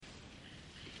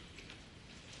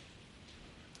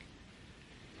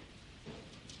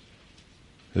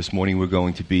This morning we're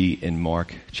going to be in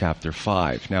Mark chapter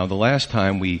 5. Now, the last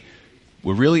time we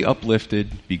were really uplifted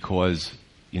because,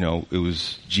 it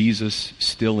was Jesus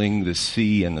stilling the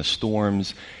sea and the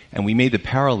storms, and we made the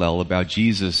parallel about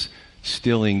Jesus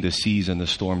stilling the seas and the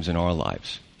storms in our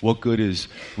lives. What good is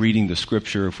reading the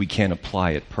scripture if we can't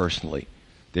apply it personally?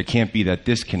 There can't be that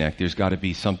disconnect. There's got to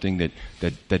be something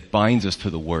that binds us to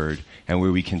the Word and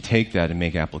where we can take that and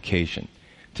make application.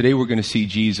 Today we're going to see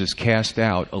Jesus cast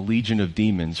out a legion of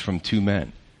demons from two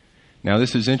men. Now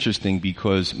this is interesting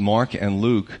because Mark and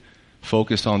Luke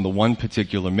focus on the one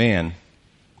particular man,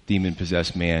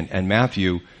 demon-possessed man, and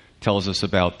Matthew tells us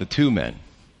about the two men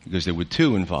because there were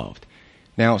two involved.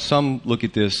 Now some look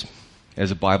at this as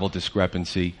a Bible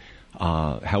discrepancy.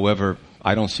 However,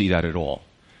 I don't see that at all.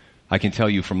 I can tell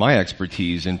you from my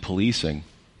expertise in policing,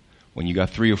 when you got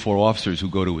 3 or 4 officers who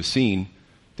go to a scene,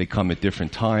 they come at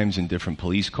different times in different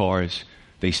police cars.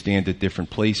 They stand at different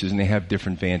places, and they have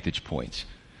different vantage points.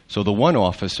 So the one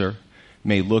officer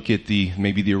may look at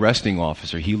maybe the arresting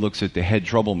officer. He looks at the head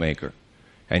troublemaker,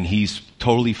 and he's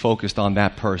totally focused on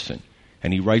that person,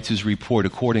 and he writes his report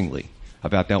accordingly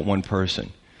about that one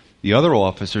person. The other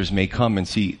officers may come and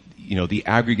see, the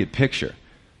aggregate picture.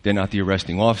 They're not the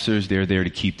arresting officers. They're there to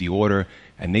keep the order,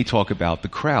 and they talk about the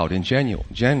crowd in general.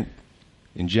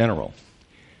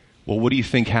 Well, what do you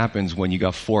think happens when you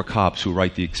got 4 cops who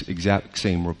write the exact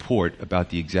same report about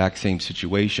the exact same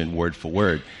situation, word for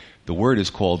word? The word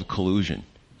is called collusion.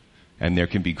 And there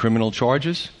can be criminal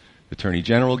charges. The Attorney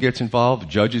General gets involved.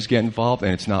 Judges get involved.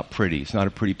 And it's not pretty. It's not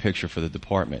a pretty picture for the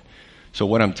department. So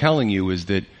what I'm telling you is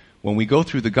that when we go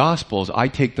through the Gospels, I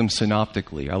take them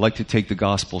synoptically. I like to take the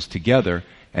Gospels together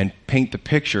and paint the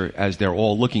picture as they're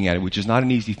all looking at it, which is not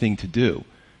an easy thing to do.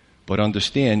 But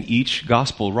understand, each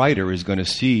gospel writer is going to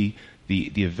see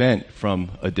the event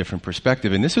from a different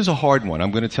perspective. And this is a hard one.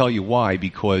 I'm going to tell you why,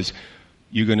 because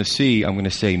you're going to see, I'm going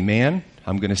to say man,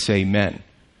 I'm going to say men.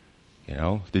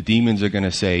 The demons are going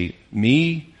to say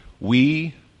me,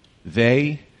 we,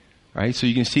 they, right? So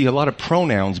you can see a lot of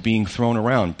pronouns being thrown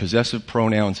around, possessive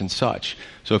pronouns and such.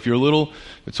 So if you're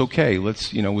it's okay. It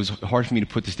was hard for me to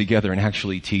put this together and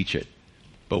actually teach it.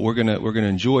 But we're gonna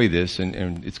enjoy this,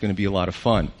 and it's going to be a lot of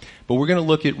fun. But we're going to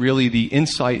look at really the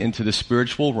insight into the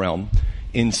spiritual realm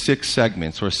in 6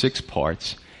 segments or 6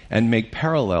 parts, and make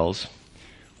parallels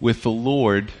with the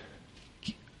Lord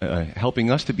helping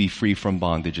us to be free from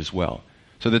bondage as well.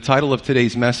 So the title of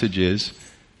today's message is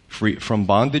From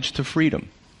Bondage to Freedom.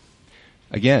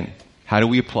 Again, how do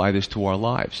we apply this to our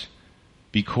lives?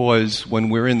 Because when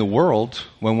we're in the world,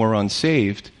 when we're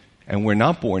unsaved, and we're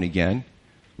not born again,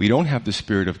 we don't have the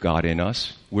Spirit of God in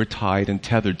us. We're tied and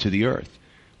tethered to the earth.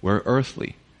 We're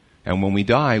earthly. And when we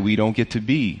die, we don't get to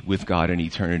be with God in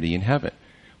eternity in heaven.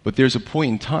 But there's a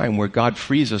point in time where God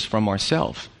frees us from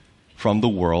ourselves, from the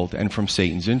world, and from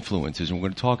Satan's influences. And we're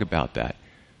going to talk about that.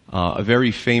 A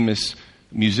very famous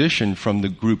musician from the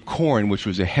group Korn, which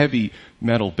was a heavy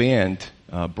metal band,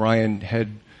 Brian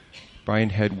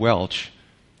Head Welch,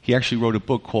 he actually wrote a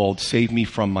book called Save Me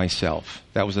From Myself.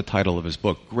 That was the title of his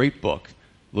book. Great book.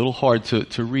 A little hard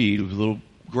to read, it was a little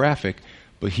graphic,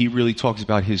 but he really talks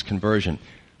about his conversion.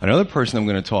 Another person I'm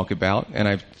going to talk about, and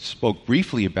I've spoke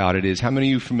briefly about it, is how many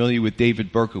of you are familiar with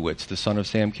David Berkowitz, the son of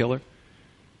Sam Killer?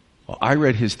 Well, I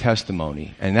read his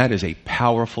testimony, and that is a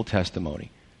powerful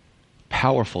testimony.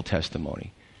 Powerful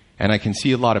testimony. And I can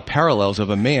see a lot of parallels of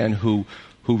a man who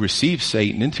received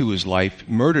Satan into his life,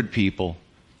 murdered people,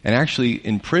 and actually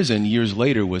in prison years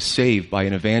later was saved by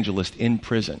an evangelist in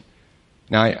prison.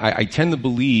 Now, I tend to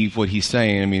believe what he's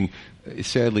saying. I mean,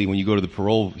 sadly, when you go to the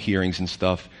parole hearings and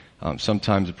stuff,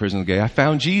 sometimes the prison will go, I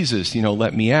found Jesus,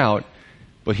 let me out.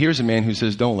 But here's a man who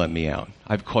says, don't let me out.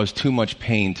 I've caused too much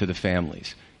pain to the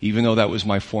families. Even though that was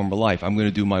my former life, I'm going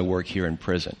to do my work here in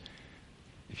prison.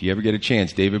 If you ever get a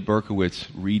chance, David Berkowitz,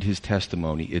 read his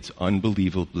testimony. It's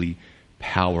unbelievably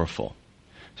powerful.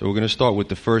 So we're going to start with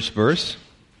the first verse.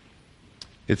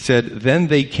 It said, Then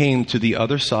they came to the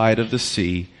other side of the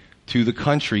sea, to the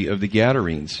country of the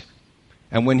Gadarenes.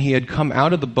 And when he had come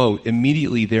out of the boat,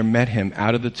 immediately there met him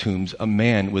out of the tombs a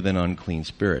man with an unclean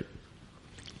spirit.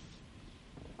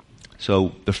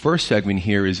 So the first segment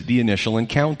here is the initial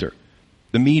encounter,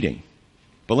 the meeting.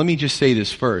 But let me just say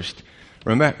this first.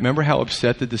 Remember how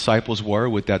upset the disciples were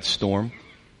with that storm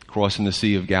crossing the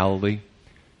Sea of Galilee?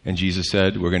 And Jesus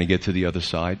said, we're going to get to the other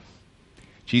side.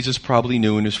 Jesus probably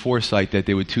knew in his foresight that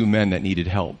there were 2 men that needed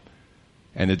help.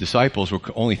 And the disciples were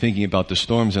only thinking about the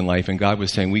storms in life, and God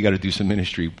was saying, we got to do some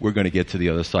ministry. We're going to get to the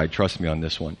other side. Trust me on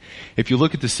this one. If you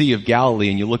look at the Sea of Galilee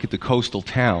and you look at the coastal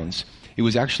towns, it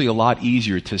was actually a lot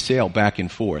easier to sail back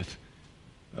and forth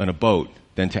on a boat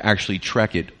than to actually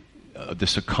trek it the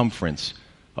circumference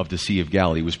of the Sea of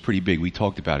Galilee. It was pretty big. We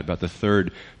talked about the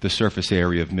third the surface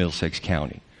area of Middlesex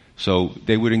County. So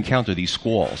they would encounter these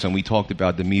squalls, and we talked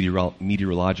about the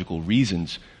meteorological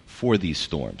reasons for these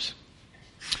storms.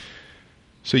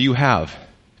 So you have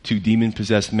 2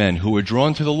 demon-possessed men who are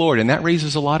drawn to the Lord, and that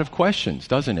raises a lot of questions,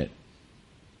 doesn't it?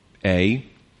 A,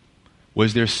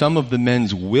 was there some of the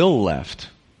men's will left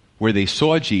where they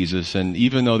saw Jesus, and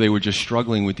even though they were just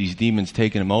struggling with these demons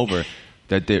taking them over,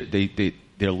 that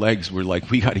their legs were like,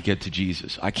 we got to get to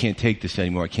Jesus. I can't take this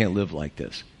anymore. I can't live like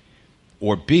this.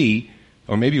 Or B,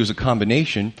 or maybe it was a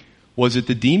combination, was it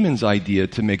the demon's idea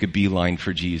to make a beeline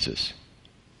for Jesus?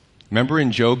 Remember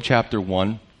in Job chapter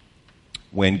 1,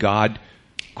 when God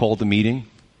called the meeting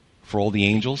for all the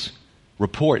angels?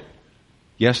 Report.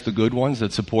 Yes, the good ones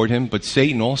that support him, but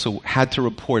Satan also had to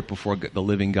report before the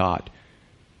living God.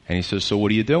 And he says, so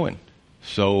what are you doing?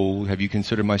 So have you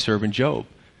considered my servant Job?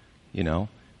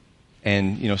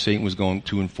 And, Satan was going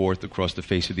to and forth across the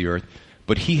face of the earth.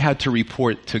 But he had to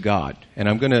report to God. And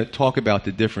I'm going to talk about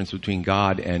the difference between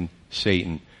God and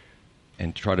Satan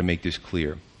and try to make this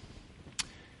clear.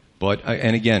 But,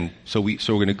 and again, so we're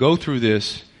going to go through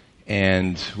this,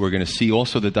 and we're going to see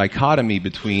also the dichotomy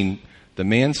between the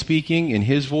man speaking in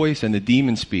his voice and the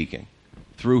demon speaking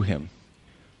through him.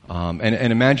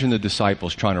 And imagine the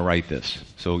disciples trying to write this.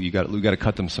 So we got to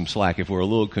cut them some slack if we're a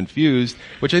little confused,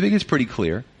 which I think is pretty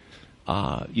clear.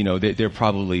 They're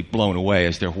probably blown away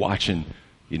as they're watching,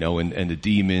 and the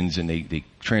demons, and they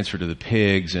transfer to the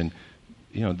pigs, and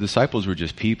the disciples were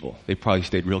just people. They probably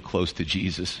stayed real close to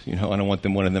Jesus. I don't want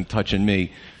one of them touching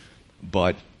me,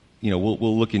 but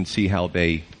we'll look and see how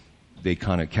they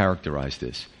kind of characterize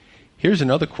this. Here's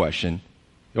another question.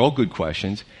 They're all good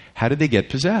questions. How did they get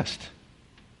possessed?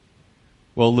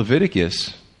 Well,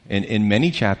 Leviticus, and in many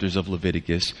chapters of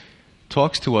Leviticus,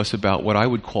 talks to us about what I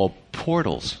would call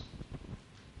portals.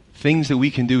 Things that we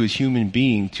can do as human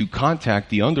beings to contact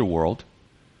the underworld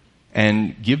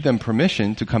and give them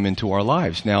permission to come into our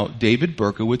lives. Now, David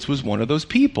Berkowitz was one of those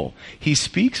people. He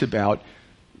speaks about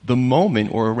the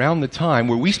moment or around the time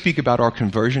where we speak about our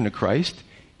conversion to Christ.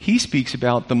 He speaks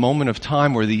about the moment of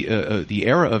time where the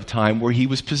era of time where he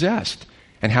was possessed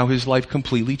and how his life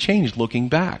completely changed looking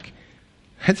back.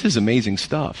 That's just amazing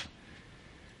stuff.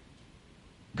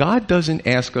 God doesn't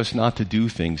ask us not to do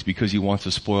things because he wants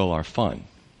to spoil our fun.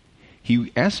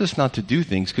 He asks us not to do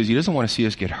things because he doesn't want to see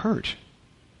us get hurt.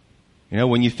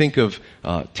 When you think of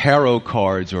tarot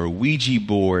cards or Ouija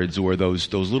boards or those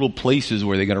little places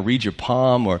where they're going to read your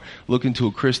palm or look into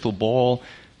a crystal ball,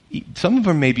 some of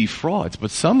them may be frauds,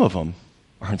 but some of them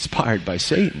are inspired by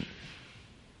Satan.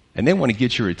 And they want to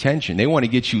get your attention. They want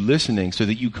to get you listening so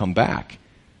that you come back.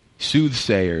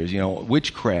 Soothsayers,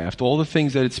 witchcraft, all the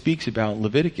things that it speaks about in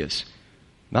Leviticus.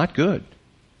 Not good.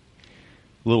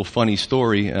 A little funny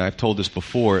story, and I've told this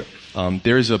before.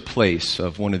 There's a place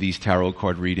of one of these tarot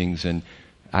card readings, and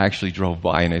I actually drove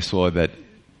by and I saw that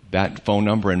phone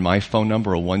number and my phone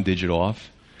number are 1 digit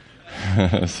off.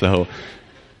 So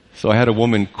I had a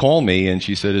woman call me, and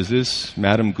she said, is this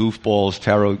Madam Goofball's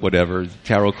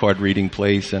tarot card reading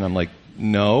place? And I'm like,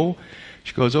 no.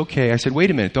 She goes, okay. I said, wait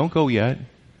a minute, don't go yet.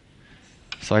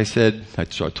 So I started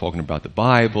talking about the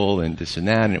Bible and this and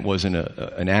that, and it wasn't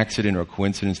an accident or a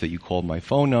coincidence that you called my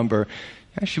phone number.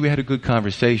 Actually, we had a good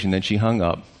conversation. Then she hung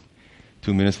up.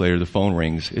 2 minutes later, the phone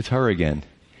rings. It's her again.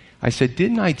 I said,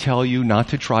 didn't I tell you not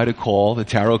to try to call the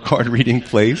tarot card reading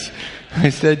place? I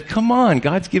said, come on,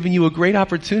 God's given you a great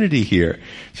opportunity here.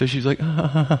 So she's like,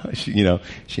 she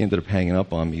ended up hanging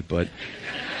up on me, but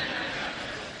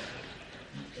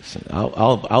listen,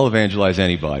 I'll evangelize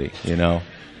anybody,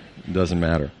 It doesn't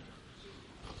matter.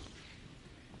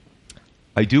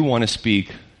 I do want to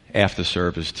speak after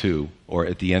service too, or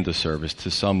at the end of service,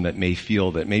 to some that may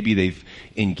feel that maybe they've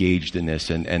engaged in this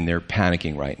and they're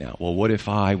panicking right now. Well, what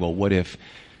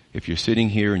if you're sitting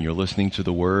here and you're listening to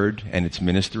the word and it's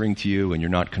ministering to you and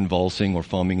you're not convulsing or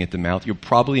foaming at the mouth, you're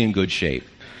probably in good shape.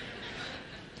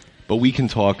 But we can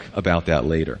talk about that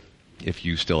later if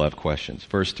you still have questions.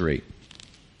 Verse 3.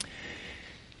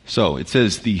 So it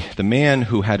says, the man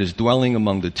who had his dwelling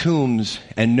among the tombs,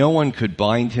 and no one could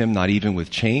bind him, not even with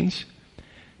chains,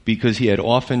 because he had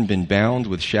often been bound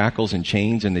with shackles and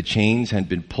chains, and the chains had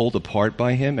been pulled apart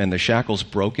by him, and the shackles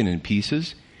broken in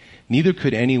pieces. Neither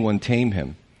could anyone tame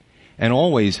him. And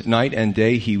always, night and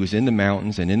day, he was in the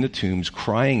mountains and in the tombs,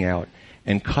 crying out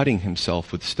and cutting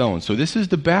himself with stones. So this is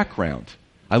the background.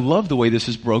 I love the way this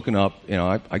is broken up.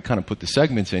 I kind of put the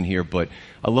segments in here, but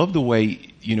I love the way,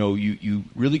 you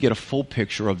really get a full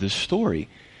picture of this story.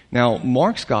 Now,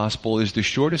 Mark's gospel is the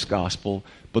shortest gospel,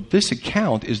 but this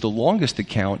account is the longest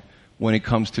account when it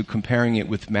comes to comparing it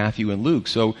with Matthew and Luke.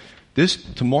 So this,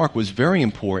 to Mark, was very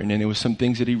important, and there was some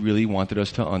things that he really wanted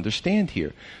us to understand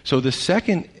here. So the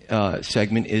second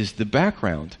segment is the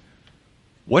background.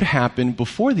 What happened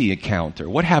before the encounter?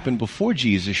 What happened before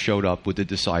Jesus showed up with the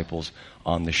disciples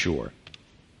on the shore?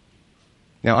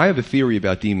 Now, I have a theory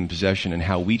about demon possession and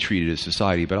how we treat it as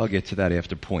society, but I'll get to that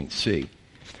after point C.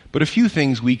 But a few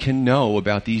things we can know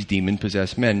about these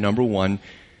demon-possessed men. Number one,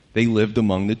 they lived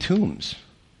among the tombs.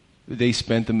 They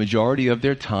spent the majority of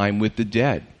their time with the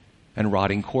dead and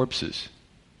rotting corpses.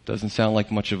 Doesn't sound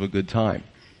like much of a good time.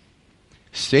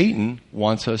 Satan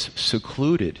wants us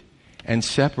secluded and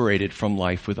separated from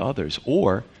life with others.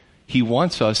 Or he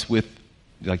wants us with,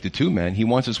 like the two men, he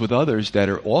wants us with others that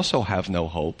also have no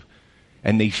hope,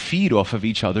 and they feed off of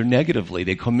each other negatively.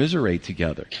 They commiserate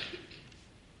together.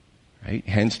 Right?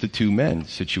 Hence the two men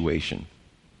situation.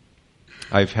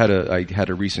 I had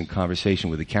a recent conversation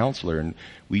with a counselor, and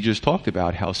we just talked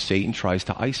about how Satan tries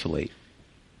to isolate.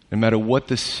 No matter what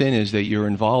the sin is that you're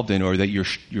involved in or that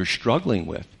you're struggling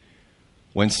with,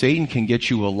 when Satan can get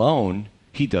you alone,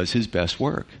 he does his best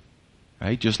work.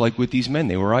 Right? Just like with these men,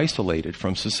 they were isolated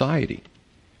from society.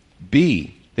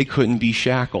 B, they couldn't be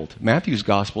shackled. Matthew's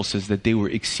gospel says that they were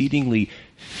exceedingly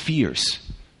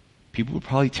fierce. People were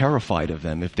probably terrified of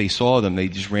them. If they saw them, they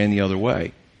just ran the other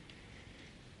way.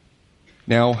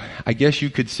 Now, I guess you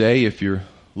could say, if you're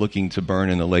looking to burn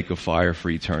in the lake of fire for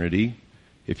eternity,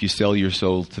 if you sell your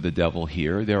soul to the devil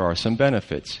here, there are some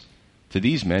benefits. To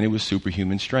these men, it was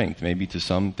superhuman strength. Maybe to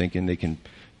some thinking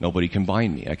nobody can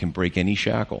bind me. I can break any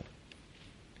shackle.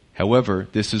 However,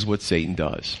 this is what Satan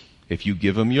does. If you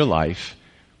give him your life,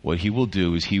 what he will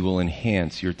do is he will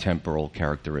enhance your temporal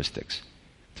characteristics.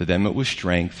 To them, it was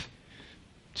strength.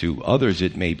 To others,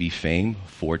 it may be fame,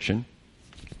 fortune.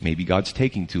 Maybe God's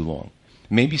taking too long.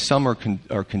 Maybe some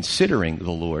are considering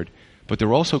the Lord, but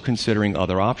they're also considering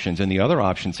other options. And the other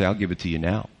options say, I'll give it to you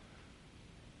now.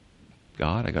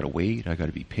 God, I got to wait. I got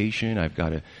to be patient. I've got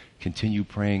to continue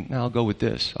praying. No, I'll go with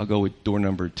this. I'll go with door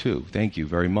number 2. Thank you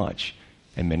very much.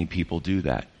 And many people do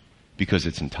that because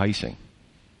it's enticing.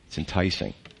 It's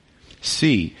enticing.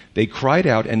 C, they cried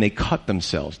out and they cut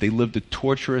themselves. They lived a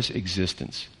torturous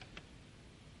existence.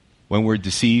 When we're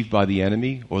deceived by the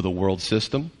enemy or the world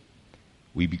system,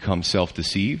 we become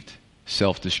self-deceived,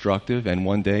 self-destructive, and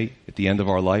one day, at the end of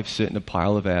our life, sit in a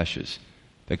pile of ashes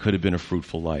that could have been a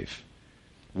fruitful life.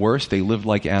 Worse, they lived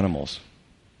like animals,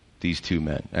 these two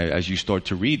men. As you start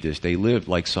to read this, they lived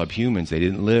like subhumans. They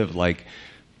didn't live like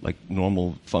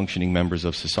normal functioning members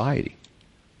of society.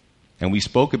 And we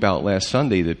spoke about last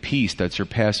Sunday the peace that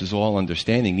surpasses all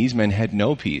understanding. These men had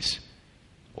no peace.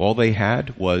 All they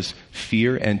had was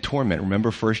fear and torment.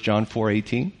 Remember 1 John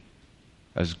 4:18?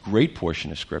 That's a great portion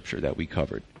of Scripture that we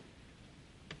covered.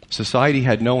 Society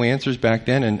had no answers back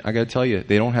then, and I got to tell you,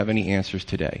 they don't have any answers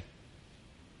today.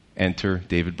 Enter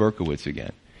David Berkowitz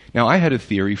again. Now, I had a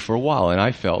theory for a while, and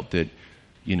I felt that,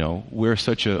 we're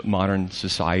such a modern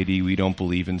society. We don't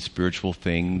believe in spiritual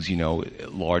things,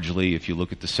 largely if you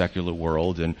look at the secular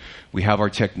world. And we have our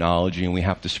technology, and we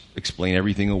have to explain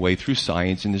everything away through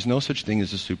science, and there's no such thing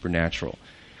as a supernatural.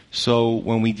 So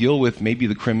when we deal with maybe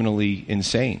the criminally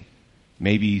insane,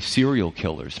 maybe serial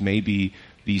killers, maybe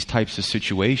these types of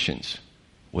situations,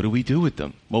 what do we do with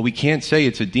them? Well, we can't say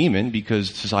it's a demon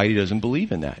because society doesn't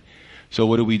believe in that. So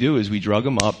what do is we drug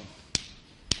them up,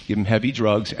 give them heavy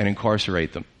drugs, and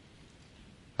incarcerate them.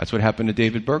 That's what happened to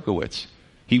David Berkowitz.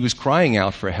 He was crying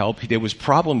out for help. There was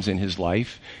problems in his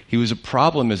life. He was a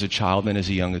problem as a child and as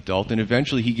a young adult, and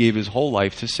eventually he gave his whole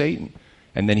life to Satan.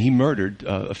 And then he murdered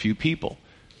a few people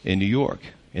in New York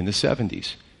in the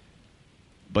 70s.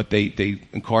 But they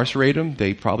incarcerated him.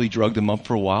 They probably drugged him up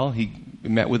for a while. He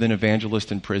met with an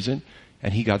evangelist in prison,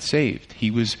 and he got saved.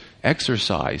 He was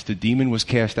exorcised. The demon was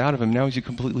cast out of him. Now he's a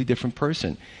completely different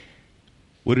person.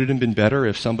 Would it have been better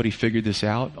if somebody figured this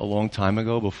out a long time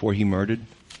ago before he murdered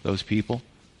those people?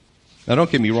 Now,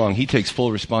 don't get me wrong. He takes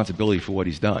full responsibility for what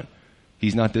he's done.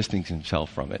 He's not distancing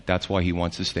himself from it. That's why he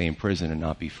wants to stay in prison and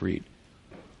not be freed.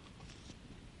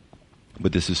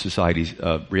 But this is society's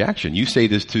reaction. You say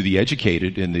this to the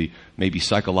educated in the maybe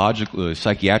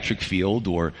psychiatric field,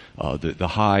 or the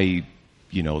high,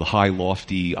 the high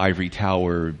lofty ivory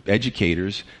tower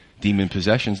educators, demon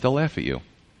possessions. They'll laugh at you.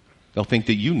 They'll think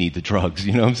that you need the drugs.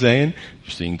 You know what I'm saying?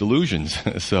 You're seeing delusions.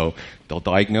 So they'll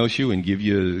diagnose you and give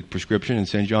you a prescription and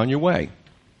send you on your way.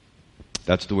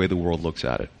 That's the way the world looks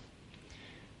at it.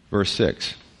 Verse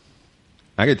 6.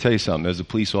 I got to tell you something. As a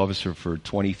police officer for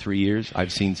 23 years,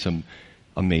 I've seen some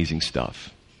amazing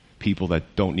stuff. People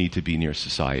that don't need to be near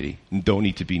society, don't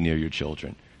need to be near your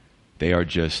children. They're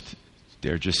just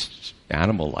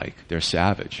animal-like. They're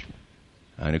savage.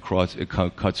 And it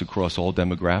cuts across all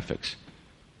demographics.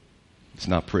 It's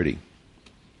not pretty.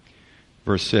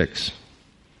 Verse 6.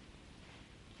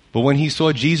 But when he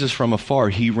saw Jesus from afar,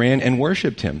 he ran and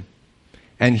worshipped him.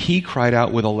 And he cried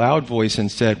out with a loud voice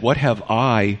and said, "What have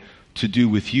I to do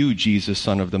with you, Jesus,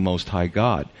 Son of the Most High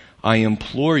God? I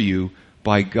implore you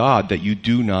by God that you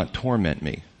do not torment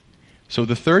me." So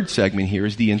the third segment here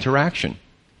is the interaction.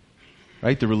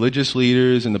 Right? The religious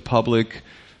leaders and the public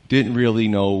didn't really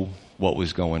know what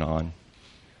was going on.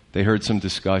 They heard some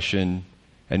discussion,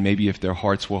 and maybe if their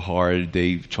hearts were hard,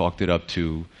 they chalked it up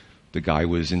to the guy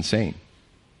was insane.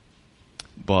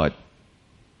 But,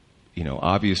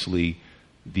 obviously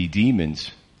the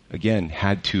demons, again,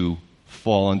 had to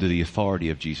fall under the authority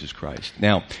of Jesus Christ.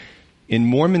 Now, in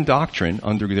Mormon doctrine,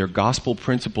 under their Gospel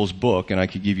Principles book, and I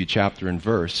could give you chapter and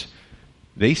verse,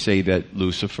 they say that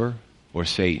Lucifer or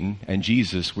Satan and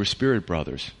Jesus were spirit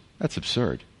brothers. That's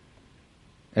absurd.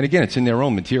 And again, it's in their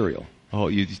own material. Oh,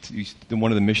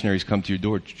 one of the missionaries come to your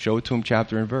door, show it to them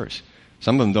chapter and verse.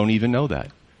 Some of them don't even know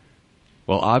that.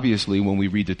 Well, obviously, when we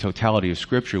read the totality of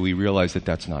Scripture, we realize that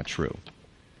that's not true.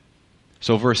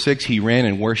 So verse 6, he ran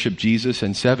and worshipped Jesus,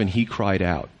 and 7, he cried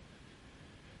out.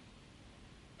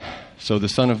 So the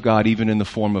Son of God, even in the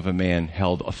form of a man,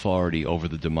 held authority over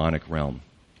the demonic realm.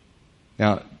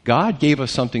 Now, God gave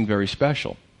us something very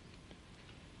special.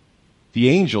 The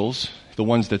angels, the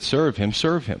ones that serve him,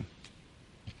 serve him.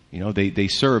 They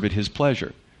serve at his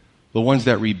pleasure. The ones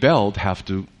that rebelled have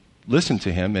to listen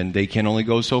to him, and they can only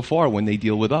go so far when they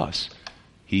deal with us.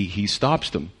 He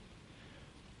stops them.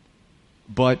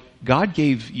 But God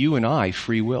gave you and I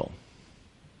free will.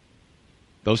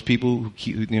 Those people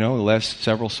who, the last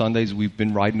several Sundays we've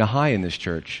been riding a high in this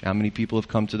church. How many people have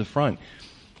come to the front?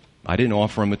 I didn't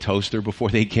offer them a toaster before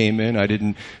they came in. I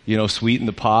didn't, sweeten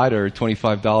the pot or a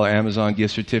 $25 Amazon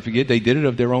gift certificate. They did it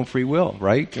of their own free will,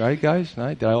 right? Right, guys?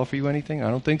 Right? Did I offer you anything?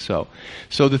 I don't think so.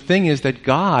 So the thing is that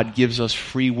God gives us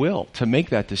free will to make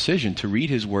that decision, to read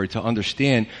his word, to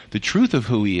understand the truth of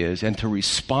who he is, and to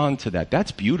respond to that.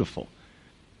 That's beautiful.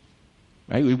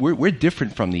 Right? We're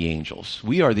different from the angels.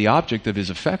 We are the object of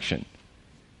his affection.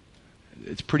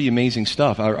 It's pretty amazing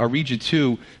stuff. I'll read you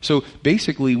two. So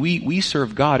basically, we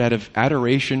serve God out of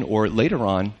adoration or later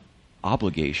on,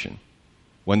 obligation.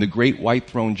 When the great white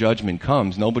throne judgment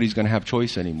comes, nobody's going to have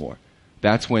choice anymore.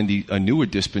 That's when a newer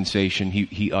dispensation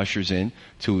he ushers in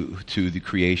to the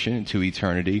creation, to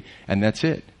eternity, and that's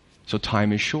it. So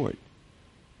time is short.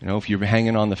 If you're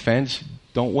hanging on the fence,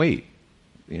 don't wait.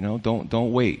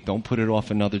 Don't wait. Don't put it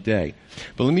off another day.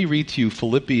 But let me read to you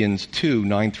Philippians 2,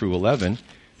 9 through 11.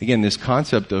 Again, this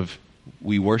concept of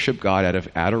we worship God out of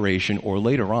adoration or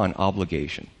later on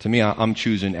obligation. To me, I'm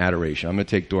choosing adoration. I'm going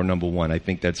to take door number 1. I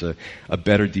think that's a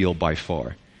better deal by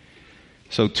far.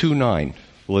 So 2:9,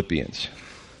 Philippians.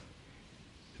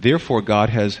 Therefore God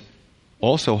has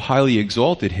also highly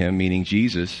exalted him, meaning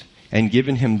Jesus, and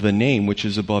given him the name which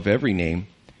is above every name,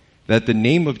 that the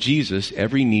name of Jesus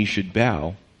every knee should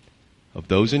bow, of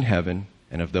those in heaven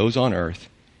and of those on earth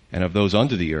and of those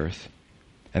under the earth,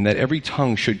 and that every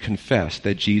tongue should confess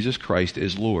that Jesus Christ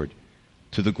is Lord,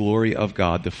 to the glory of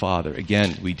God the Father.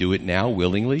 Again, we do it now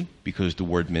willingly because the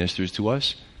Word ministers to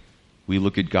us. We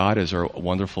look at God as our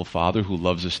wonderful Father who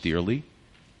loves us dearly.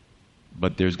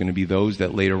 But there's going to be those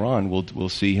that later on will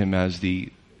see him as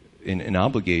in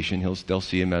obligation. They'll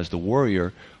see him as the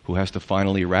warrior who has to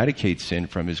finally eradicate sin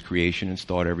from his creation and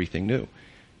start everything new.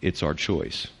 It's our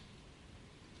choice.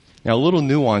 Now, a little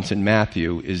nuance in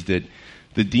Matthew is that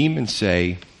the demons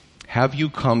say, "Have you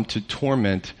come to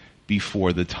torment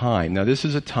before the time?" Now, this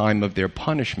is a time of their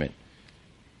punishment,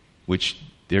 which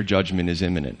their judgment is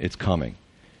imminent. It's coming.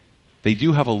 They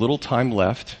do have a little time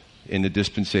left in the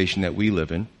dispensation that we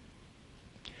live in.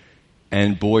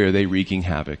 And boy, are they wreaking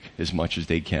havoc as much as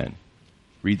they can.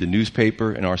 Read the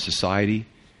newspaper in our society.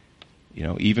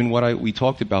 Even what we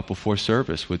talked about before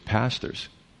service with pastors.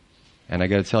 And I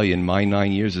got to tell you, in my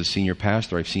 9 years as senior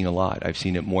pastor, I've seen a lot. I've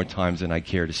seen it more times than I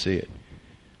care to see it.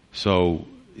 So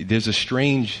there's a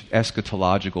strange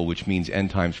eschatological, which means end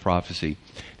times prophecy.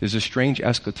 There's a strange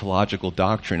eschatological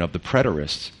doctrine of the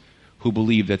preterists who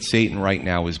believe that Satan right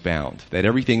now is bound. That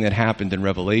everything that happened in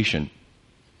Revelation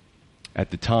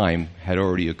at the time had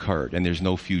already occurred, and there's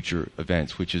no future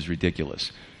events, which is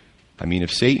ridiculous. I mean,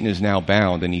 if Satan is now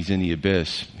bound and he's in the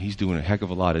abyss, he's doing a heck of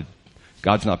a lot of...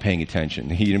 God's not paying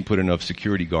attention. He didn't put enough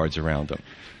security guards around him.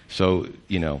 So,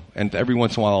 and every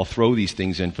once in a while I'll throw these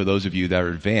things in for those of you that are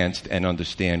advanced and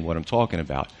understand what I'm talking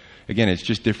about. Again, it's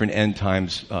just different end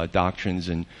times doctrines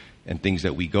and things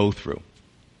that we go through.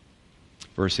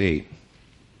 Verse 8.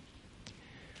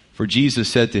 For Jesus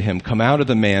said to him, "Come out of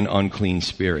the man, unclean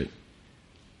spirit."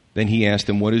 Then he asked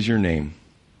him, "What is your name?"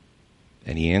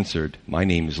 And he answered, "My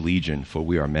name is Legion, for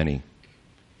we are many."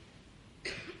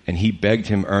 And he begged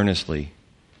him earnestly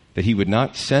that he would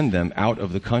not send them out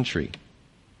of the country.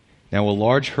 Now a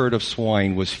large herd of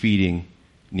swine was feeding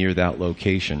near that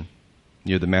location,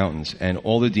 near the mountains, and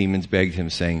all the demons begged him,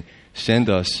 saying, "Send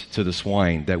us to the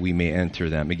swine that we may enter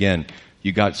them." Again,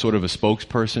 you got sort of a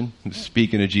spokesperson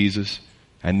speaking to Jesus,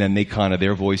 and then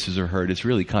their voices are heard. It's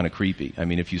really kind of creepy. I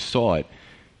mean, if you saw it,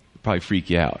 it'd probably freak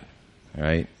you out, all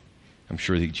right? I'm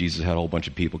sure that Jesus had a whole bunch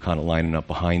of people kind of lining up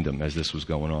behind him as this was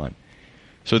going on.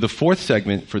 So the fourth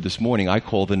segment for this morning I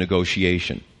call the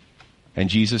negotiation. And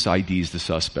Jesus IDs the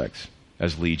suspects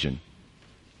as Legion.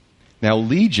 Now,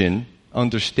 Legion,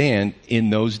 understand,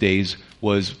 in those days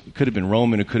could have been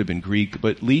Roman, it could have been Greek,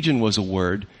 but Legion was a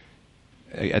word.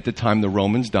 At the time, the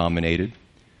Romans dominated.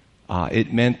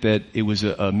 It meant that it was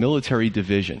a military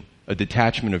division, a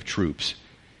detachment of troops.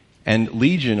 And a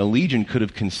legion could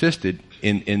have consisted,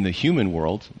 in the human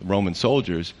world, Roman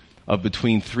soldiers, of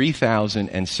between 3,000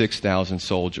 and 6,000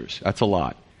 soldiers. That's a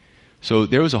lot. So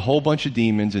there was a whole bunch of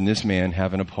demons and this man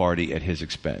having a party at his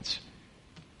expense.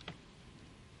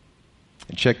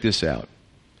 And check this out.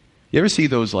 You ever see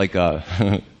those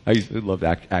I love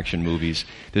action movies.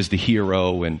 There's the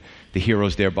hero, and the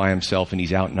hero's there by himself, and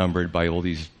he's outnumbered by all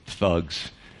these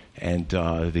thugs. And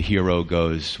the hero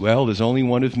goes, "Well, there's only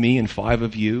one of me and 5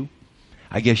 of you.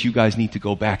 I guess you guys need to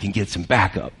go back and get some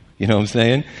backup." You know what I'm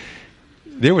saying?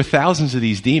 There were thousands of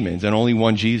these demons and only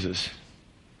one Jesus.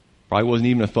 Probably wasn't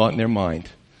even a thought in their mind.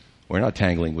 We're not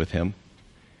tangling with him.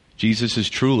 Jesus is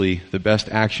truly the best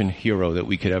action hero that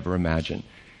we could ever imagine.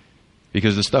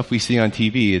 Because the stuff we see on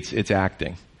TV, it's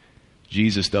acting.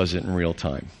 Jesus does it in real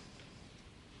time.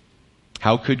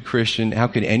 How could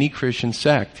any Christian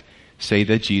sect say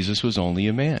that Jesus was only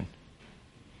a man?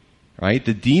 Right?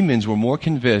 The demons were more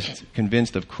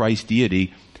convinced of Christ's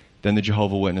deity than the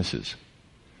Jehovah's Witnesses.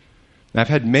 And I've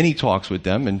had many talks with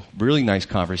them and really nice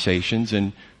conversations.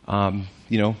 And,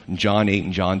 in John 8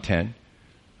 and John 10,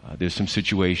 there's some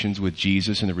situations with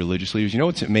Jesus and the religious leaders. You know,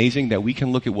 it's amazing that we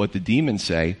can look at what the demons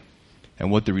say and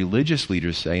what the religious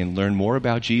leaders say and learn more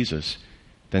about Jesus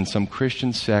than some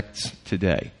Christian sects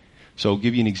today. So I'll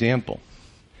give you an example.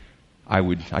 I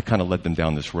kind of led them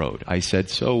down this road. I said,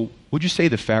 "So would you say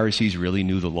the Pharisees really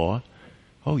knew the law?"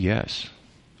 "Oh, yes."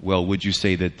 "Well, would you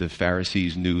say that the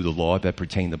Pharisees knew the law that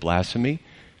pertained to blasphemy?"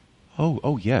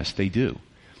 Oh, yes, they do."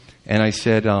 And I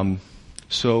said,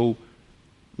 so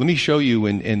let me show you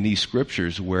in these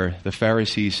scriptures where the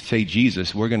Pharisees say,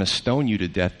 "Jesus, we're going to stone you to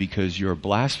death because you're a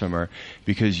blasphemer,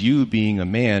 because you, being a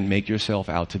man, make yourself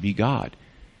out to be God."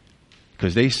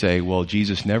 Because they say, well,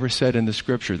 Jesus never said in the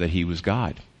scripture that he was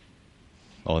God.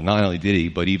 Well, not only did he,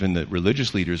 but even the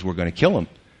religious leaders were going to kill him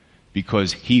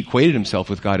because he equated himself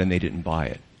with God and they didn't buy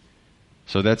it.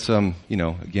 So that's, again,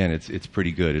 it's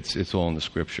pretty good. It's all in the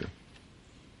scripture.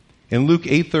 In Luke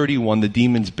 8:31, the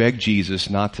demons begged Jesus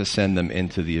not to send them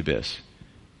into the abyss.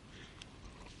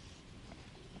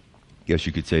 I guess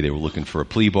you could say they were looking for a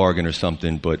plea bargain or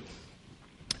something, but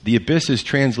the abyss is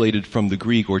translated from the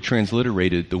Greek, or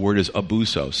transliterated, the word is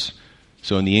abusos.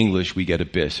 So in the English, we get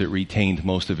abyss. It retained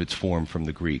most of its form from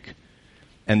the Greek.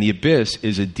 And the abyss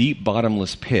is a deep,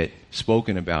 bottomless pit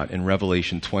spoken about in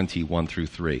Revelation 20,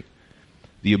 1-3.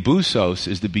 The abusos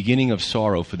is the beginning of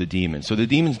sorrow for the demons. So the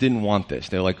demons didn't want this.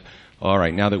 They're like, all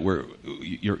right, now that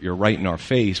you're right in our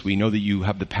face, we know that you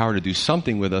have the power to do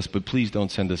something with us, but please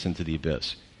don't send us into the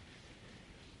abyss.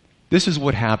 This is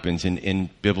what happens in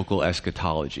biblical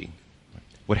eschatology.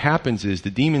 What happens is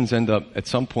the demons end up at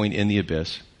some point in the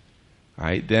abyss. All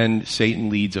right, then Satan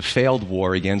leads a failed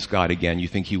war against God again. You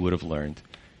think he would have learned.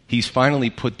 He's finally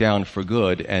put down for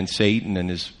good, and Satan and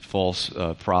his false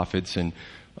prophets and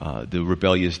the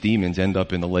rebellious demons end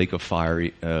up in the lake of fire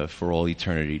for all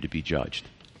eternity to be judged.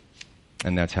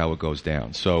 And that's how it goes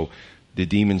down. So the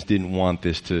demons didn't want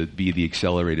this to be the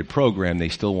accelerated program. They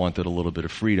still wanted a little bit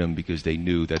of freedom because they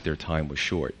knew that their time was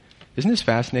short. Isn't this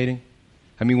fascinating?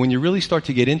 I mean, when you really start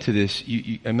to get into this,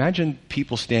 you imagine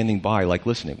people standing by, like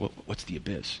listening. What's the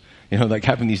abyss? Like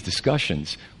having these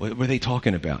discussions. What are they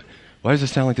talking about? Why does it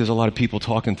sound like there's a lot of people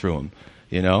talking through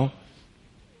them?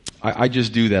 I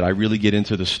just do that. I really get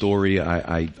into the story.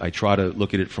 I try to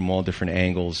look at it from all different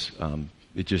angles.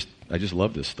 I just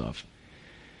love this stuff.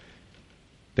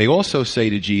 They also say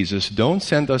to Jesus, "Don't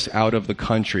send us out of the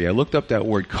country." I looked up that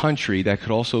word country. That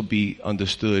could also be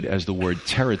understood as the word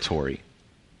territory.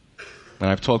 And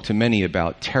I've talked to many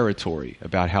about territory,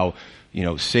 about how,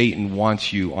 Satan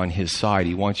wants you on his side.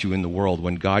 He wants you in the world.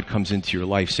 When God comes into your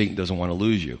life, Satan doesn't want to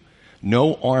lose you.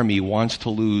 No army wants to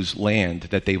lose land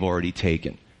that they've already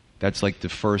taken. That's like the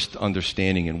first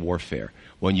understanding in warfare.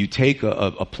 When you take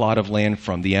a plot of land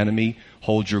from the enemy,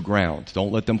 hold your ground.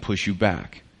 Don't let them push you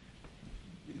back.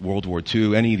 World War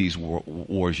II, any of these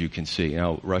wars you can see.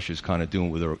 Russia's kind of doing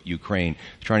with Ukraine,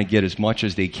 trying to get as much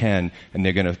as they can, and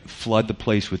they're going to flood the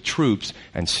place with troops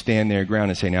and stand their ground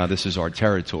and say, now this is our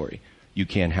territory. You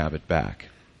can't have it back.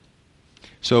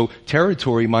 So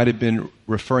territory might have been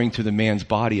referring to the man's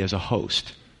body as a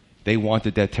host. They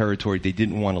wanted that territory. They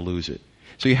didn't want to lose it.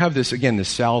 So you have this, again, this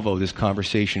salvo, this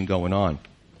conversation going on.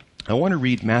 I want to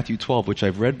read Matthew 12, which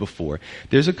I've read before.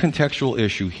 There's a contextual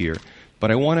issue here. But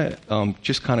I want to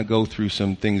just kind of go through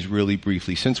some things really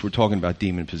briefly, since we're talking about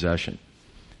demon possession.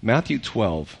 Matthew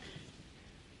 12,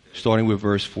 starting with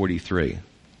verse 43.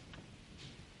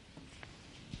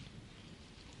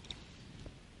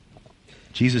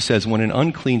 Jesus says, when an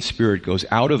unclean spirit goes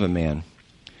out of a man,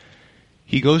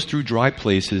 he goes through dry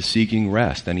places seeking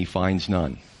rest, and he finds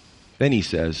none. Then he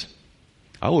says,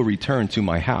 I will return to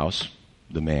my house,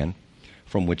 the man,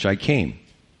 from which I came.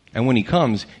 And when he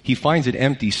comes, he finds it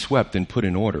empty, swept, and put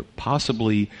in order.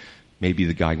 Possibly, maybe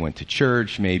the guy went to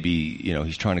church. Maybe,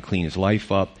 he's trying to clean his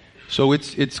life up. So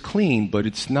it's clean, but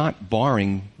it's not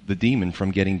barring the demon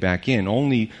from getting back in.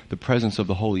 Only the presence of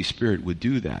the Holy Spirit would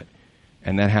do that.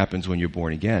 And that happens when you're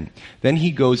born again. Then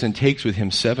he goes and takes with him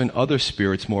 7 other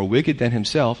spirits more wicked than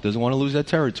himself, doesn't want to lose that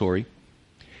territory.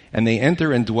 And they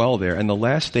enter and dwell there. And the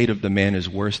last state of the man is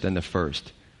worse than the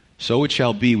first. So it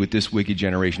shall be with this wicked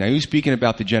generation. Now, he was speaking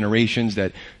about the generations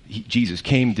that Jesus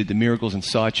came, did the miracles and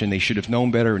such, and they should have known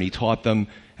better, and he taught them,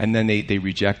 and then they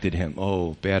rejected him.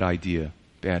 Oh, bad idea,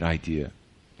 bad idea.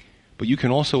 But you can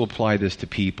also apply this to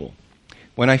people.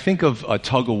 When I think of a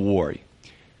tug of war,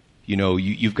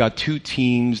 you've got 2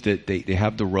 teams that they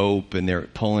have the rope, and they're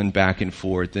pulling back and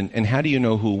forth. And how do you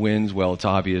know who wins? Well, it's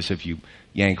obvious if you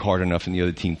yank hard enough and the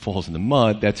other team falls in the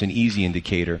mud. That's an easy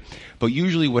indicator. But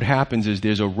usually what happens is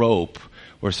there's a rope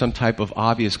or some type of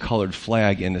obvious colored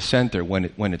flag in the center when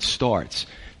it starts.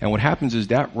 And what happens is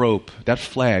that rope, that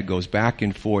flag goes back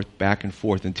and forth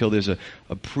until there's a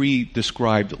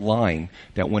pre-described line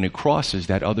that when it crosses,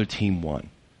 that other team won.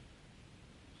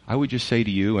 I would just say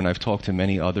to you, and I've talked to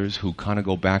many others who kind of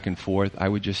go back and forth, I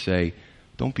would just say,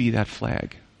 don't be that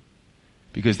flag.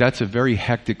 Because that's a very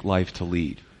hectic life to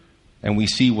lead. And we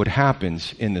see what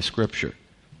happens in the Scripture.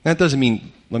 That doesn't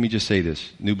mean, let me just say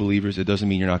this, new believers, it doesn't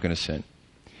mean you're not going to sin.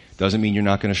 It doesn't mean you're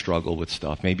not going to struggle with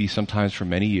stuff, maybe sometimes for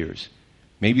many years,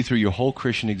 maybe through your whole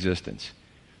Christian existence.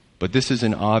 But this is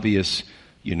an obvious,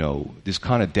 this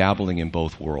kind of dabbling in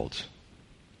both worlds.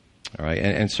 All right,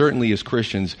 and certainly as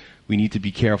Christians, we need to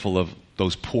be careful of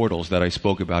those portals that I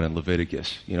spoke about in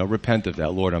Leviticus. Repent of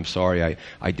that. Lord, I'm sorry,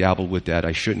 I dabbled with that.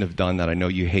 I shouldn't have done that. I know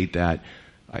you hate that.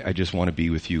 I just want to be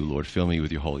with you, Lord. Fill me with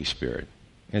your Holy Spirit.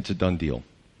 And it's a done deal.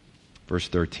 Verse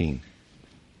 13.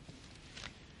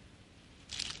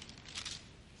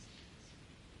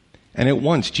 And at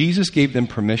once Jesus gave them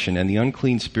permission, and the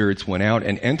unclean spirits went out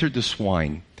and entered the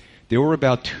swine. There were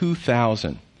about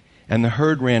 2,000, and the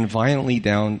herd ran violently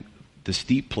down the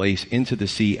steep place into the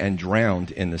sea and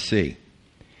drowned in the sea.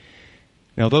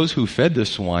 Now those who fed the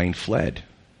swine fled,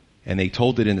 and they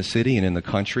told it in the city and in the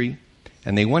country,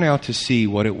 and they went out to see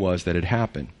what it was that had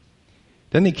happened.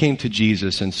 Then they came to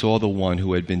Jesus and saw the one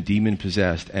who had been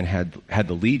demon-possessed and had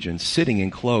the legion sitting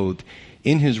and clothed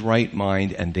in his right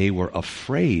mind, and they were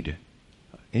afraid.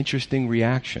 Interesting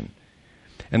reaction.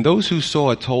 And those who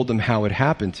saw it told them how it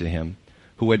happened to him,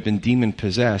 who had been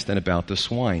demon-possessed, and about the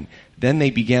swine. Then they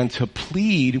began to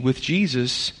plead with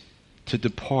Jesus to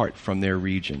depart from their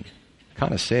region.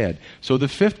 Kind of sad. So the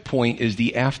 5th point is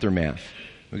the aftermath.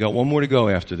 We got one more to go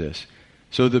after this.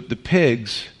 So the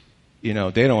pigs, they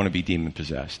don't want to be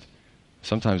demon-possessed.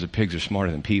 Sometimes the pigs are smarter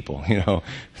than people, They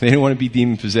didn't want to be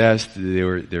demon-possessed.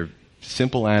 They're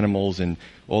simple animals, and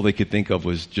all they could think of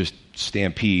was just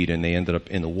stampede, and they ended up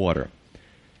in the water.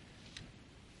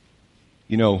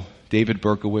 David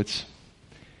Berkowitz,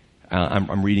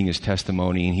 I'm reading his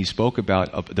testimony, and he spoke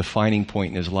about a defining point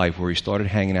in his life where he started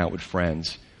hanging out with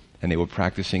friends, and they were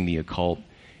practicing the occult.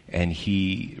 And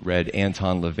he read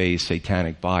Anton LaVey's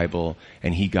Satanic Bible,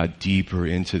 and he got deeper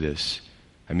into this.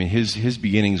 I mean, his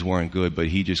beginnings weren't good, but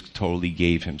he just totally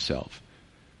gave himself.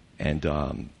 And,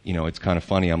 it's kind of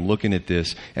funny. I'm looking at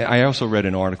this. And I also read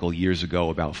an article years ago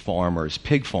about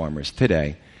pig farmers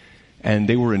today, and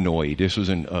they were annoyed. This was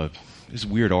this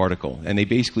weird article. And they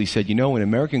basically said, in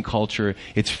American culture,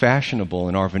 it's fashionable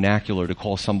in our vernacular to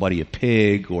call somebody a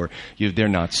pig, or they're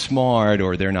not smart,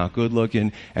 or they're not good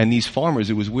looking. And these farmers,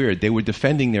 it was weird. They were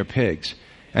defending their pigs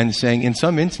and saying, in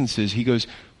some instances, he goes,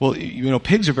 well,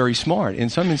 pigs are very smart. In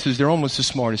some instances, they're almost as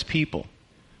smart as people.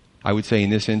 I would say in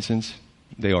this instance,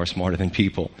 They are smarter than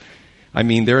people. I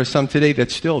mean, there are some today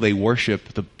that still, they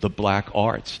worship the black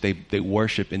arts. They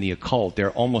worship in the occult.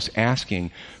 They're almost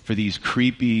asking for these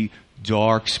creepy,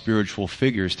 dark, spiritual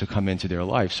figures to come into their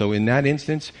life. So in that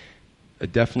instance,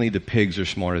 definitely the pigs are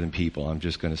smarter than people. I'm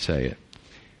just going to say it.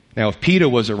 Now, if PETA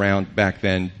was around back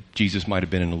then, Jesus might have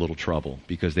been in a little trouble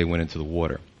because they went into the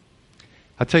water.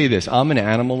 I'll tell you this, I'm an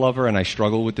animal lover and I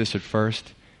struggle with this at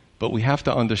first, but we have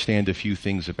to understand a few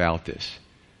things about this.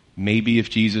 Maybe if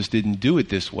Jesus didn't do it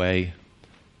this way,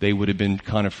 they would have been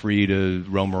kind of free to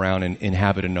roam around and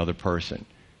inhabit another person.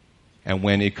 And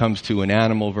when it comes to an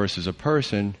animal versus a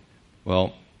person,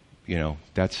 well,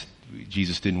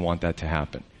 Jesus didn't want that to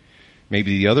happen.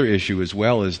 Maybe the other issue as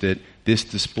well is that this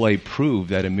display proved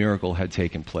that a miracle had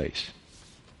taken place.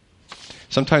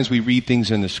 Sometimes we read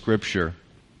things in the scripture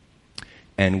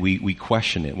and we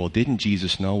question it. Well, didn't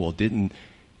Jesus know? Well, didn't...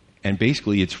 And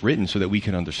basically it's written so that we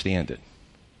can understand it.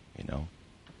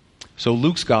 So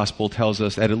Luke's gospel tells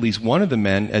us that at least one of the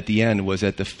men at the end was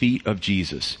at the feet of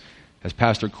Jesus. As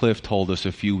Pastor Cliff told us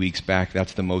a few weeks back,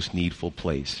 that's the most needful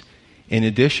place. In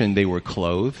addition, they were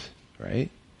clothed, right?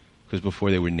 Because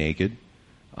before they were naked.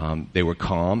 They were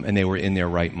calm and they were in their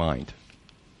right mind.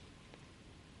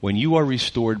 When you are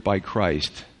restored by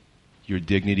Christ, your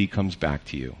dignity comes back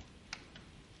to you.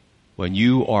 When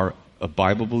you are a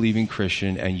Bible-believing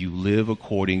Christian and you live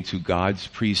according to God's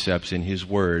precepts in His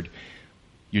Word,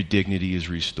 your dignity is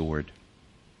restored.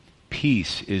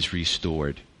 Peace is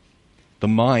restored. The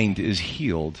mind is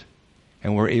healed,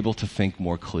 and we're able to think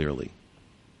more clearly.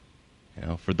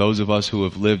 For those of us who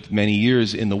have lived many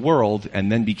years in the world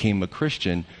and then became a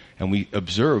Christian, and we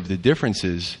observe the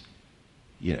differences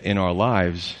in our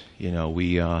lives,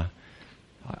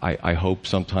 I hope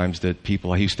sometimes that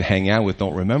people I used to hang out with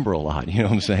don't remember a lot, you know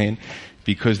what I'm saying?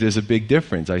 Because there's a big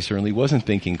difference. I certainly wasn't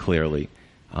thinking clearly.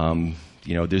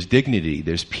 There's dignity,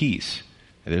 there's peace,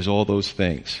 there's all those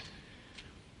things.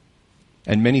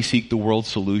 And many seek the world's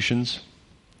solutions.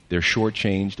 They're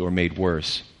shortchanged or made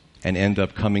worse and end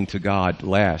up coming to God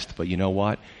last. But you know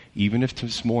what? Even if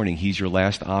this morning He's your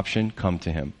last option, come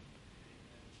to Him.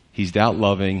 He's that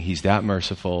loving, He's that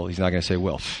merciful. He's not going to say,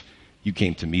 well, you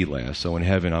came to me last, so in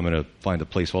heaven I'm going to find a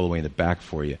place all the way in the back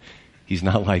for you. He's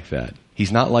not like that.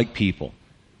 He's not like people.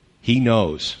 He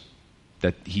knows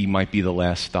that He might be the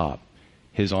last stop.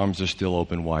 His arms are still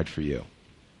open wide for you.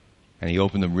 And He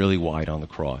opened them really wide on the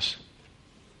cross.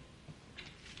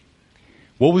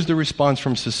 What was the response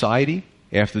from society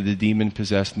after the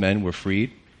demon-possessed men were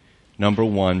freed? Number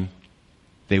one,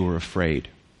 they were afraid.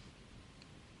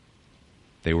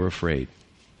 They were afraid.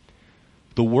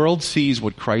 The world sees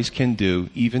what Christ can do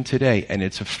even today, and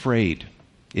it's afraid.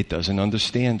 It doesn't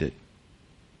understand it.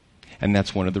 And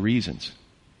that's one of the reasons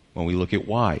when we look at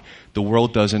why. The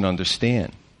world doesn't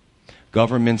understand.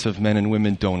 Governments of men and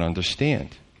women don't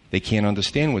understand. They can't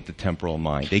understand with the temporal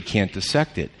mind. They can't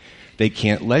dissect it. They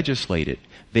can't legislate it.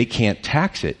 They can't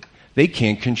tax it. They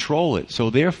can't control it. So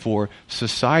therefore,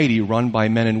 society run by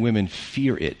men and women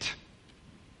fear it.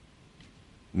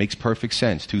 Makes perfect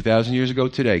sense. 2,000 years ago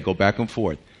today, go back and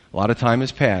forth. A lot of time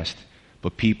has passed,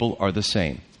 but people are the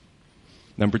same.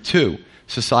 Number two,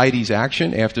 society's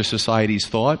action after society's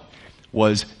thought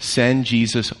was send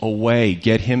Jesus away.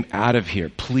 Get Him out of here.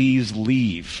 Please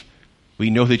leave. We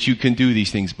know that you can do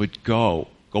these things, but go.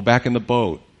 Go back in the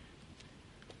boat.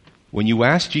 When you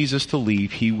ask Jesus to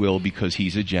leave, He will because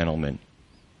He's a gentleman.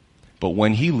 But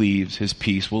when He leaves, His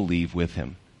peace will leave with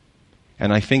Him.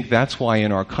 And I think that's why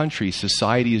in our country,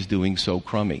 society is doing so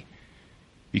crummy.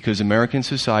 Because American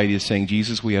society is saying,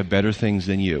 Jesus, we have better things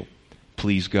than you.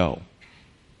 Please go.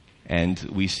 And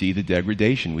we see the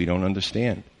degradation. We don't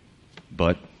understand.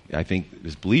 But I think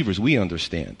as believers, we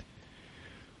understand.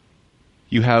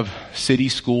 You have city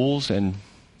schools and,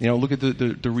 look at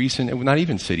the recent, not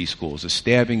even city schools, the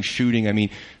stabbing, shooting. I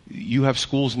mean, you have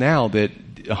schools now that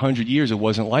 100 years it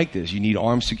wasn't like this. You need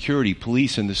armed security,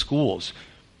 police in the schools.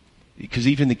 Because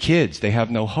even the kids, they have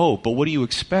no hope. But what do you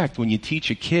expect when you teach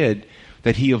a kid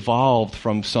that he evolved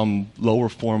from some lower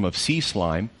form of sea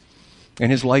slime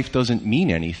and his life doesn't mean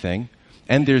anything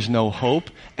and there's no hope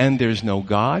and there's no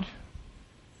God?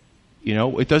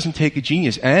 It doesn't take a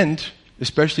genius. And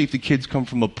especially if the kids come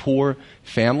from a poor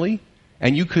family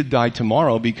and you could die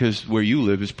tomorrow because where you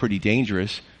live is pretty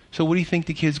dangerous. So what do you think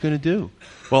the kid's going to do?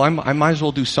 Well, I might as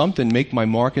well do something, make my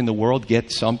mark in the world,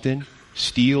 get something,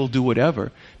 steal, do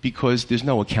whatever. Because there's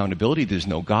no accountability, there's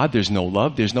no God, there's no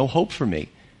love, there's no hope for me.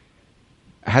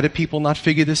 How do people not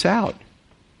figure this out?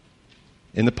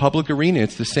 In the public arena,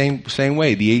 it's the same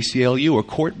way. The ACLU are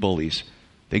court bullies.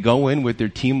 They go in with their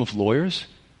team of lawyers,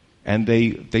 And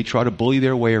they try to bully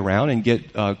their way around and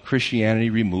get Christianity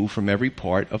removed from every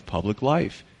part of public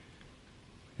life.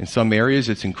 In some areas,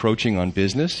 it's encroaching on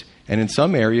business. And in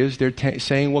some areas, they're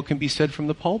saying what can be said from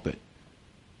the pulpit.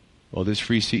 Well, there's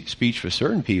free speech for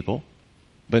certain people,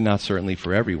 but not certainly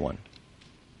for everyone.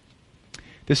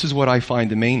 This is what I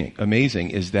find amazing,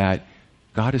 is that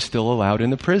God is still allowed in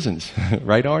the prisons.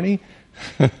 Right, Arnie?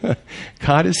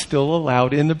 God is still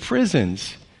allowed in the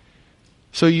prisons.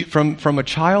 So from a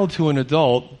child to an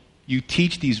adult, you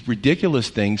teach these ridiculous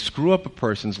things, screw up a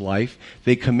person's life,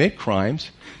 they commit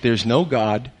crimes, there's no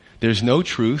God, there's no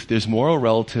truth, there's moral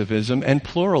relativism and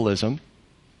pluralism,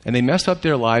 and they mess up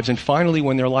their lives, and finally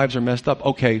when their lives are messed up,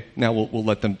 okay, now we'll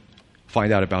let them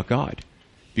find out about God,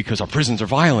 because our prisons are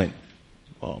violent.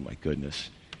 Oh my goodness.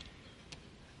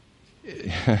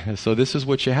 So this is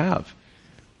what you have.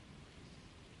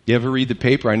 You ever read the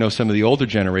paper? I know some of the older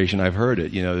generation, I've heard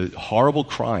it, horrible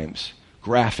crimes,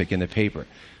 graphic in the paper.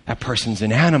 That person's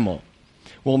an animal.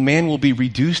 Well, man will be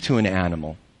reduced to an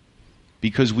animal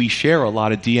because we share a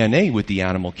lot of DNA with the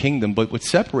animal kingdom, but what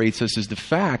separates us is the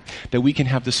fact that we can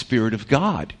have the Spirit of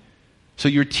God. So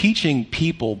you're teaching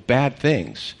people bad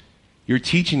things. You're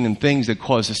teaching them things that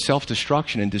cause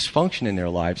self-destruction and dysfunction in their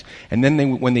lives, and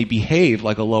then when they behave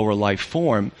like a lower life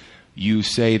form, you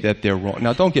say that they're wrong.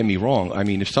 Now, don't get me wrong. I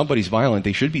mean, if somebody's violent,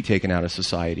 they should be taken out of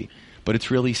society. But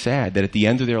it's really sad that at the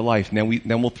end of their life,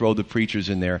 then we'll throw the preachers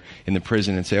in there in the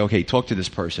prison and say, okay, talk to this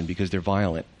person because they're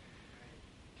violent.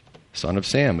 Son of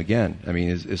Sam, again. I mean,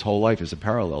 his whole life is a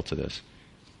parallel to this.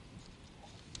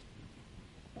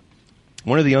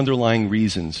 One of the underlying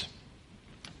reasons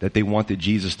that they wanted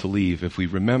Jesus to leave, if we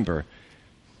remember,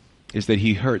 is that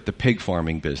he hurt the pig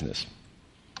farming business.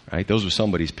 Right? Those were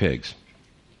somebody's pigs.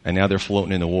 And now they're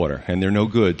floating in the water. And they're no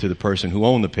good to the person who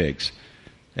owned the pigs.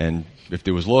 And if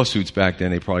there was lawsuits back then,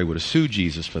 they probably would have sued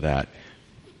Jesus for that.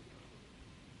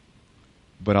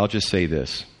 But I'll just say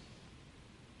this.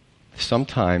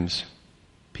 Sometimes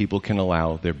people can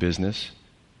allow their business,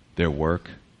 their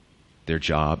work, their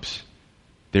jobs,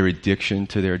 their addiction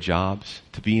to their jobs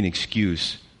to be an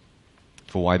excuse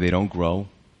for why they don't grow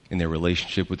in their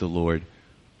relationship with the Lord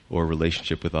or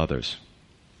relationship with others.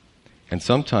 And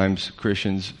sometimes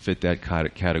Christians fit that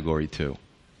category too.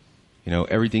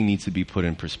 Everything needs to be put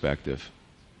in perspective.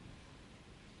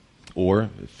 Or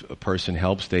if a person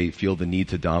helps, they feel the need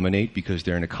to dominate because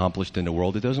they're accomplished in the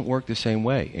world. It doesn't work the same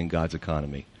way in God's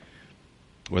economy,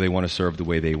 where they want to serve the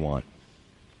way they want.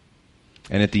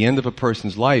 And at the end of a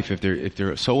person's life, if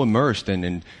they're so immersed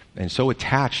and so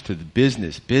attached to the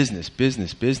business,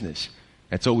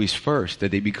 that's always first,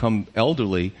 that they become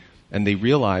elderly and they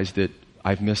realize that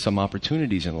I've missed some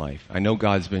opportunities in life. I know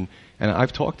God's been, and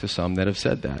I've talked to some that have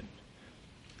said that.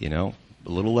 A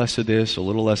little less of this, a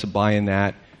little less of buying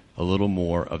that, a little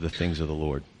more of the things of the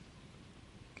Lord.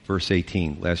 Verse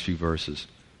 18, last few verses.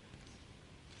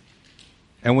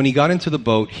 And when he got into the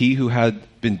boat, he who had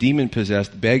been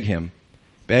demon-possessed begged him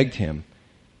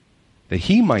that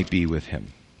he might be with him.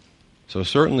 So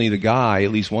certainly the guy,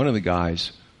 at least one of the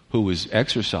guys who was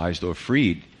exorcised or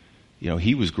freed,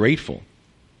 he was grateful.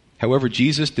 However,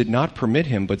 Jesus did not permit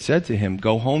him, but said to him,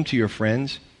 "Go home to your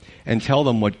friends and tell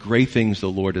them what great things the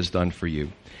Lord has done for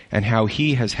you, and how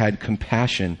he has had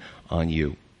compassion on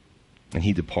you." And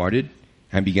he departed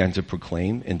and began to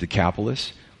proclaim in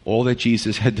Decapolis all that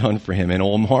Jesus had done for him, and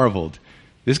all marveled.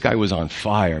 This guy was on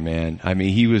fire, man. I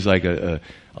mean, he was like a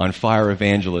on fire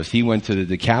evangelist. He went to the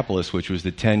Decapolis, which was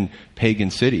the 10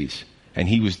 pagan cities, and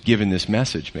he was giving this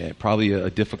message, man. Probably a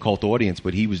difficult audience,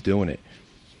 but he was doing it.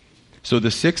 So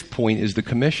the sixth point is the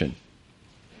commission.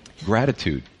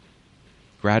 Gratitude.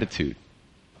 Gratitude.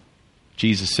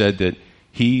 Jesus said that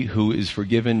he who is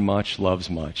forgiven much loves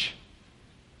much.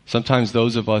 Sometimes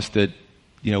those of us that,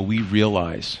 we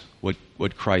realize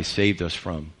what Christ saved us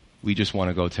from, we just want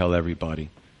to go tell everybody.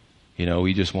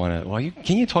 We just want to,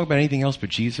 can you talk about anything else but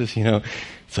Jesus?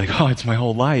 It's like, it's my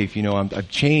whole life. I've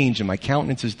changed and my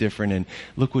countenance is different and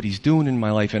look what he's doing in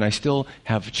my life and I still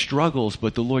have struggles,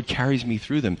 but the Lord carries me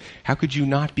through them. How could you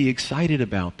not be excited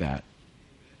about that?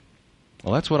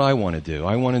 Well, that's what I want to do.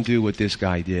 I want to do what this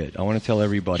guy did. I want to tell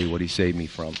everybody what he saved me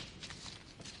from.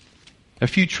 A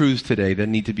few truths today that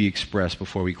need to be expressed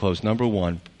before we close. Number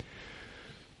one,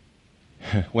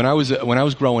 when I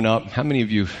was growing up, how many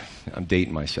of you, I'm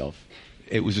dating myself,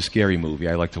 it was a scary movie.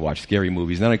 I like to watch scary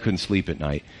movies. Then I couldn't sleep at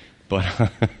night,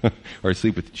 or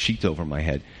sleep with sheets over my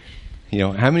head.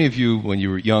 How many of you, when you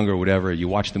were young or whatever, you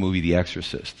watched the movie The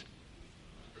Exorcist?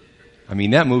 I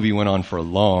mean, that movie went on for a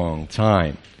long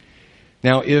time.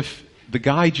 Now, if the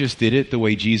guy just did it the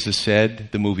way Jesus said,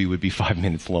 the movie would be 5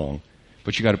 minutes long.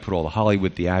 But you got to put all the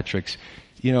Hollywood theatrics.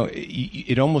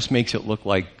 it almost makes it look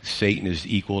like Satan is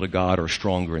equal to God or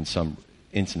stronger in some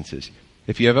instances.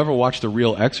 If you have ever watched a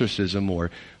real exorcism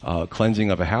or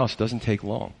cleansing of a house, it doesn't take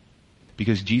long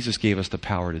because Jesus gave us the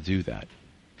power to do that.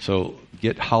 So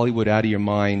get Hollywood out of your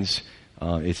minds.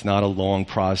 It's not a long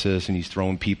process and he's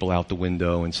throwing people out the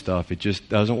window and stuff. It just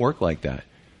doesn't work like that.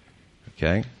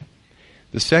 Okay?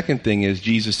 The second thing is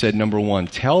Jesus said, number one,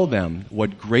 tell them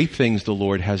what great things the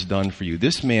Lord has done for you.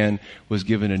 This man was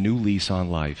given a new lease on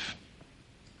life.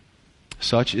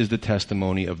 Such is the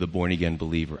testimony of the born-again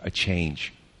believer, a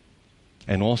change.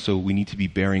 And also, we need to be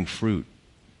bearing fruit.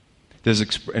 There's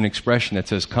an expression that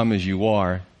says, come as you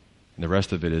are, and the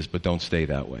rest of it is, but don't stay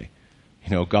that way.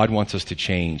 God wants us to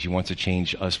change. He wants to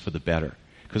change us for the better.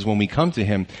 Because when we come to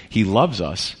him, he loves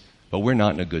us, but we're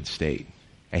not in a good state.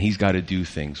 And he's got to do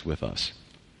things with us.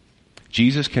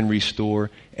 Jesus can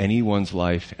restore anyone's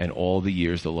life and all the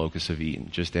years the locusts have eaten.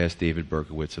 Just ask David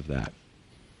Berkowitz of that.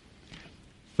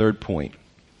 Third point.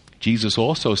 Jesus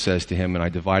also says to him, and I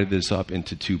divided this up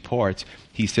into two parts,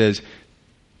 he says,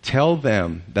 tell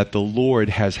them that the Lord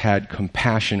has had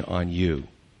compassion on you.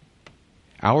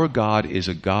 Our God is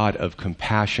a God of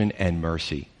compassion and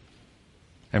mercy.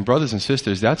 And brothers and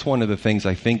sisters, that's one of the things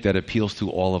I think that appeals to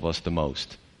all of us the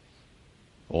most.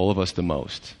 All of us the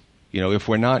most. If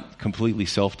we're not completely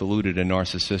self-deluded and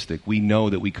narcissistic, we know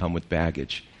that we come with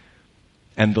baggage.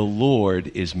 And the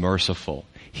Lord is merciful.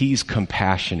 He's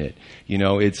compassionate.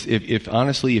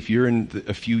 If you're in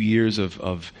a few years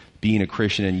of being a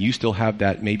Christian and you still have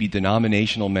that maybe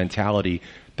denominational mentality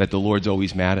that the Lord's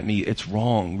always mad at me, it's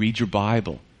wrong. Read your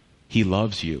Bible. He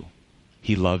loves you.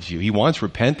 He loves you. He wants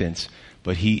repentance,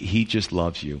 but he just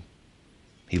loves you.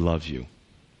 He loves you.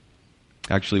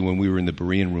 Actually, when we were in the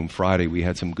Berean room Friday, we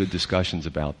had some good discussions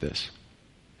about this.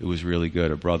 It was really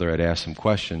good. A brother had asked some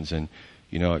questions and,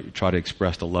 try to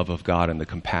express the love of God and the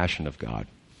compassion of God.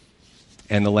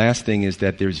 And the last thing is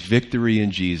that there's victory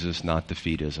in Jesus, not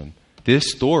defeatism.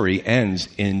 This story ends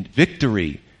in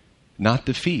victory, not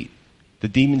defeat. The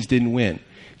demons didn't win.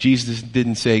 Jesus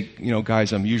didn't say,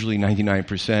 guys, I'm usually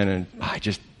 99% and I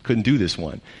just couldn't do this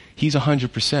one. He's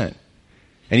 100%.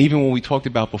 And even when we talked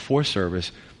about before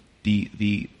service,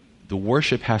 the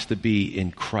worship has to be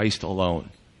in Christ alone,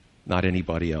 not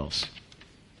anybody else.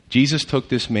 Jesus took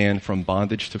this man from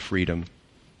bondage to freedom,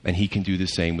 and he can do the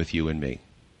same with you and me.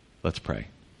 Let's pray.